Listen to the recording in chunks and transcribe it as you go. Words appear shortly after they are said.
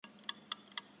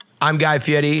I'm Guy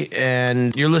Fieri,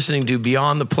 and you're listening to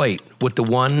Beyond the Plate with the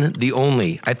one, the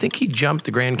only. I think he jumped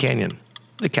the Grand Canyon,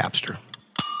 the Capster.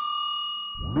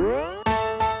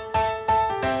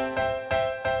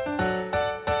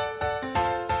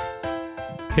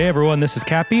 Hey everyone, this is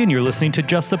Cappy, and you're listening to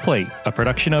Just the Plate, a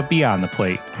production of Beyond the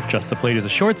Plate. Just the Plate is a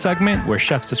short segment where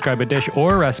chefs describe a dish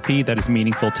or a recipe that is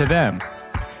meaningful to them.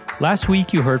 Last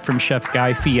week, you heard from Chef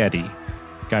Guy Fieri.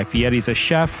 Guy Fieri is a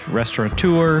chef,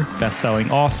 restaurateur,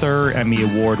 best-selling author, Emmy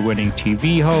Award-winning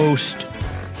TV host.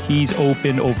 He's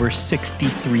opened over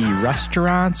 63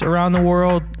 restaurants around the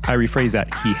world. I rephrase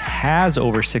that. He has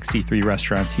over 63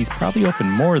 restaurants. He's probably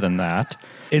opened more than that.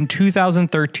 In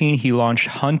 2013, he launched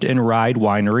Hunt and Ride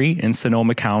Winery in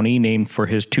Sonoma County, named for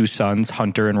his two sons,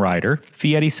 Hunter and Ryder.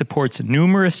 Fieri supports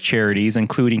numerous charities,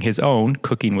 including his own,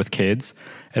 Cooking with Kids,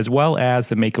 as well as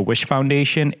the Make-A-Wish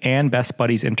Foundation and Best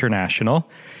Buddies International.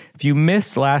 If you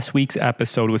missed last week's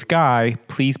episode with Guy,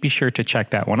 please be sure to check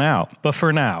that one out. But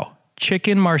for now,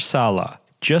 chicken marsala.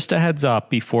 Just a heads up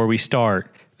before we start.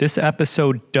 This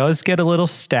episode does get a little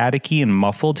staticky and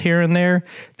muffled here and there.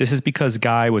 This is because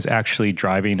Guy was actually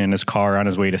driving in his car on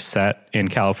his way to set in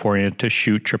California to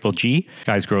shoot Triple G,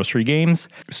 Guy's Grocery Games.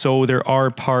 So there are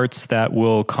parts that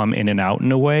will come in and out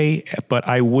in a way, but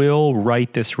I will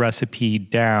write this recipe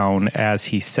down as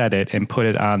he said it and put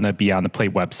it on the Beyond the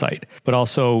Plate website. But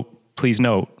also, please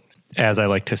note, as I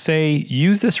like to say,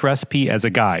 use this recipe as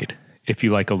a guide. If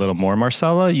you like a little more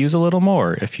marsala, use a little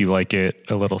more. If you like it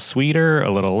a little sweeter,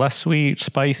 a little less sweet,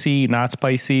 spicy, not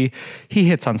spicy, he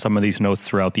hits on some of these notes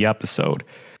throughout the episode.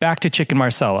 Back to chicken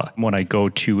marsala. When I go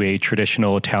to a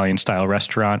traditional Italian-style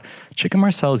restaurant, chicken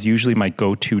marsala is usually my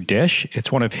go-to dish.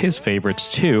 It's one of his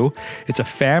favorites, too. It's a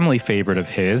family favorite of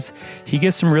his. He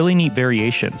gets some really neat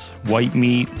variations. White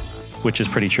meat, which is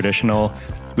pretty traditional.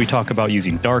 We talk about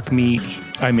using dark meat.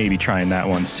 I may be trying that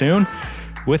one soon.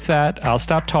 With that, I'll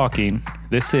stop talking.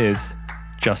 This is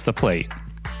Just the Plate.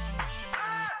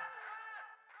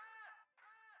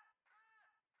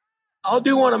 I'll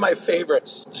do one of my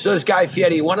favorites. So is Guy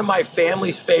Fieri. One of my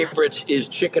family's favorites is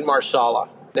chicken marsala.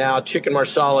 Now, chicken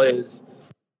marsala is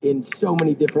in so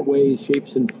many different ways,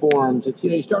 shapes, and forms. It's,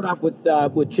 you start off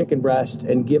with chicken breast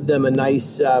and give them a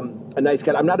nice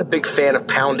cut. I'm not a big fan of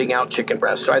pounding out chicken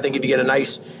breast, so I think if you get a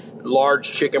nice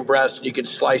large chicken breast, you can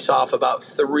slice off about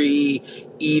 3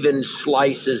 even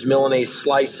slices, Milanese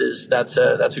slices. That's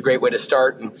a great way to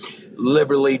start, and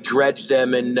liberally dredge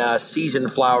them in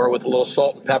seasoned flour with a little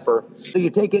salt and pepper. So you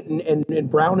take it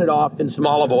and brown it off in some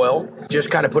olive oil.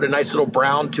 Just kind of put a nice little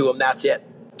brown to them. That's it,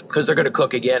 because they're going to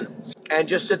cook again. And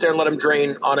just sit there and let them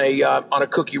drain on a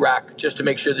cookie rack, just to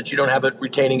make sure that you don't have it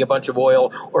retaining a bunch of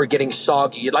oil or getting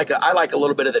soggy. I like a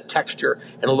little bit of the texture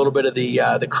and a little bit of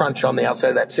the crunch on the outside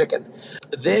of that chicken.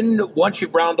 Then once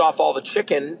you've browned off all the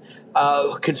chicken,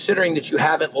 considering that you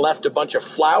haven't left a bunch of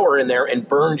flour in there and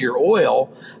burned your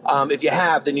oil, if you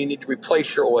have, then you need to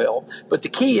replace your oil. But the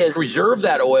key is reserve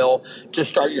that oil to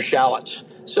start your shallots.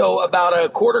 So about a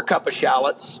quarter cup of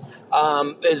shallots.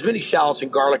 As many shallots and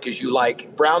garlic as you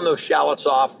like. Brown those shallots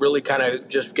off, really kind of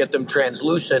just get them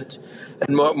translucent,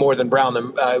 and more than brown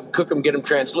them. Cook them, get them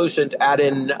translucent. Add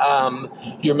in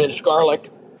your minced garlic,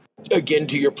 again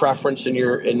to your preference, and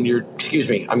your excuse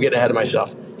me, I'm getting ahead of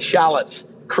myself. Shallots,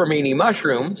 cremini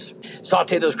mushrooms.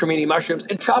 Saute those cremini mushrooms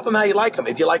and chop them how you like them.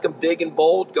 If you like them big and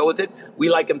bold, go with it. We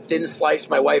like them thin sliced.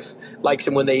 My wife likes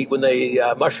them when they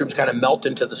mushrooms kind of melt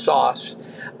into the sauce.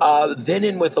 Then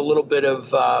in with a little bit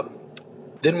of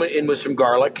then in with some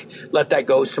garlic, let that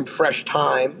go, some fresh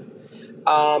thyme,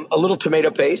 a little tomato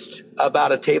paste,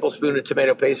 about a tablespoon of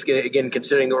tomato paste, again,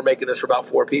 considering that we're making this for about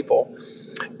 4 people,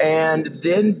 and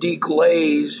then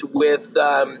deglaze with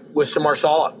some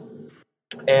marsala.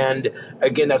 And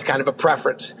again, that's kind of a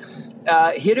preference.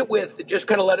 Hit it with, just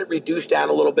kind of let it reduce down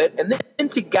a little bit, and then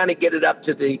to kind of get it up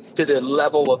to the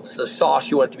level of the sauce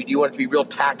you want it to be. Do you want it to be real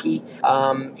tacky?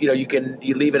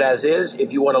 You leave it as is.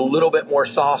 If you want a little bit more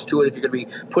sauce to it, if you're going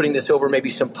to be putting this over maybe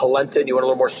some polenta and you want a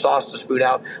little more sauce to spoon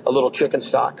out a little chicken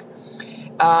stock.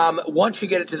 Once you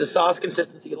get it to the sauce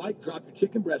consistency you like, drop your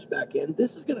chicken breast back in.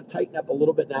 This is going to tighten up a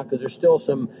little bit now because there's still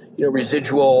some,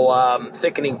 residual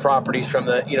thickening properties from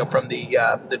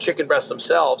the chicken breasts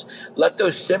themselves. Let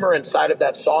those simmer inside of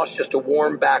that sauce just to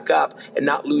warm back up and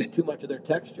not lose too much of their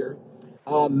texture.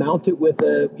 Mount it with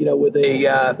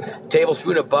a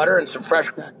tablespoon of butter and some fresh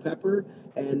cracked pepper,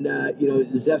 and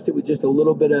zest it with just a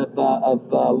little bit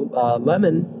of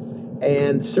lemon.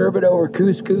 And serve it over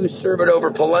couscous, serve it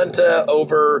over polenta,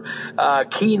 over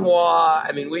quinoa.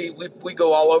 I mean, we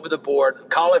go all over the board.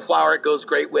 Cauliflower it goes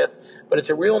great with, but it's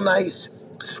a real nice,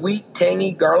 sweet,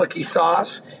 tangy, garlicky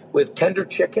sauce with tender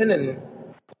chicken, and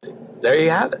there you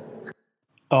have it.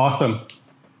 Awesome.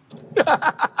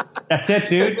 That's it,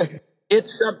 dude.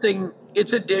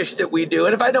 It's a dish that we do.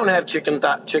 And if I don't have chicken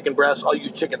breasts, I'll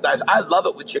use chicken thighs. I love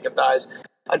it with chicken thighs.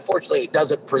 Unfortunately, it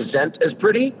doesn't present as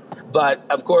pretty. But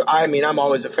of course, I'm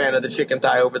always a fan of the chicken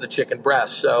thigh over the chicken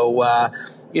breast. So,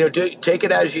 take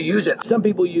it as you use it. Some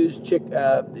people use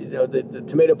the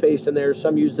tomato paste in there.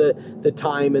 Some use the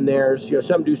thyme in there.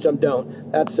 Some do, some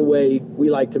don't. That's the way we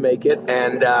like to make it.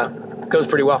 And it goes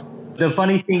pretty well. The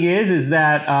funny thing is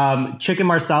that chicken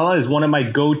marsala is one of my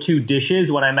go-to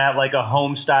dishes when I'm at like a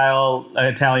home-style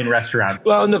Italian restaurant.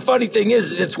 Well, and the funny thing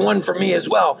is it's one for me as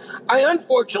well. I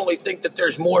unfortunately think that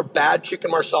there's more bad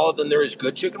chicken marsala than there is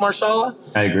good chicken marsala.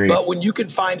 I agree. But when you can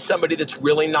find somebody that's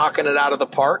really knocking it out of the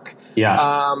park,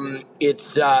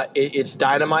 it's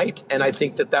dynamite. And I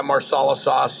think that marsala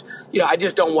sauce, I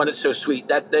just don't want it so sweet.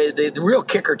 That the real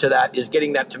kicker to that is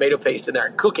getting that tomato paste in there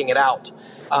and cooking it out.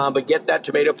 But get that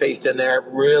tomato paste in there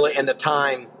really, and the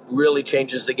thyme really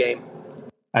changes the game.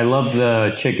 I love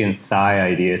the chicken thigh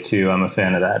idea too. I'm a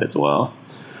fan of that as well.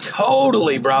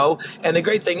 Totally, bro. And the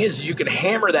great thing is you can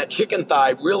hammer that chicken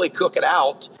thigh, really cook it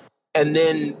out. And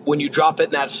then when you drop it in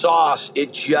that sauce,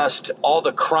 it just, all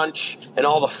the crunch and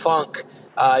all the funk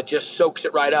just soaks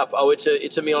it right up. Oh, it's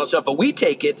a meal in itself. But we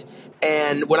take it,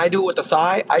 and when I do it with the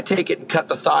thigh, I take it and cut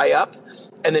the thigh up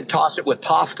and then toss it with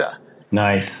pasta.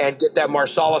 Nice. And get that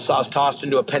marsala sauce tossed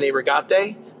into a penne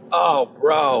rigate. Oh,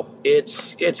 bro,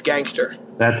 it's gangster.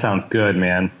 That sounds good,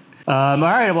 man. All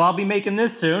right, well, I'll be making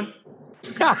this soon.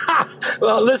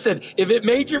 Well, listen, if it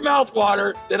made your mouth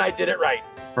water, then I did it right.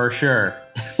 For sure.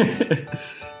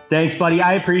 Thanks, buddy.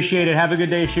 I appreciate it. Have a good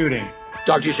day shooting.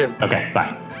 Talk to you soon. Okay, bye.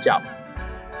 Ciao.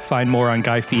 Find more on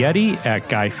Guy Fieri at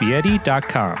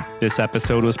guyfieri.com. This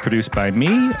episode was produced by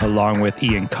me, along with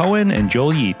Ian Cohen and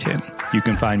Joel Yeaton. You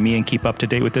can find me and keep up to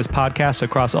date with this podcast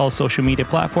across all social media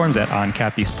platforms at On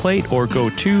Cappy's Plate or go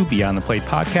to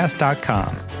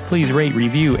beyondtheplatepodcast.com. Please rate,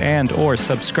 review, and or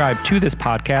subscribe to this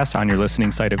podcast on your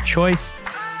listening site of choice.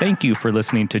 Thank you for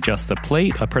listening to Just the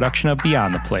Plate, a production of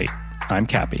Beyond the Plate. I'm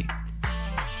Cappy.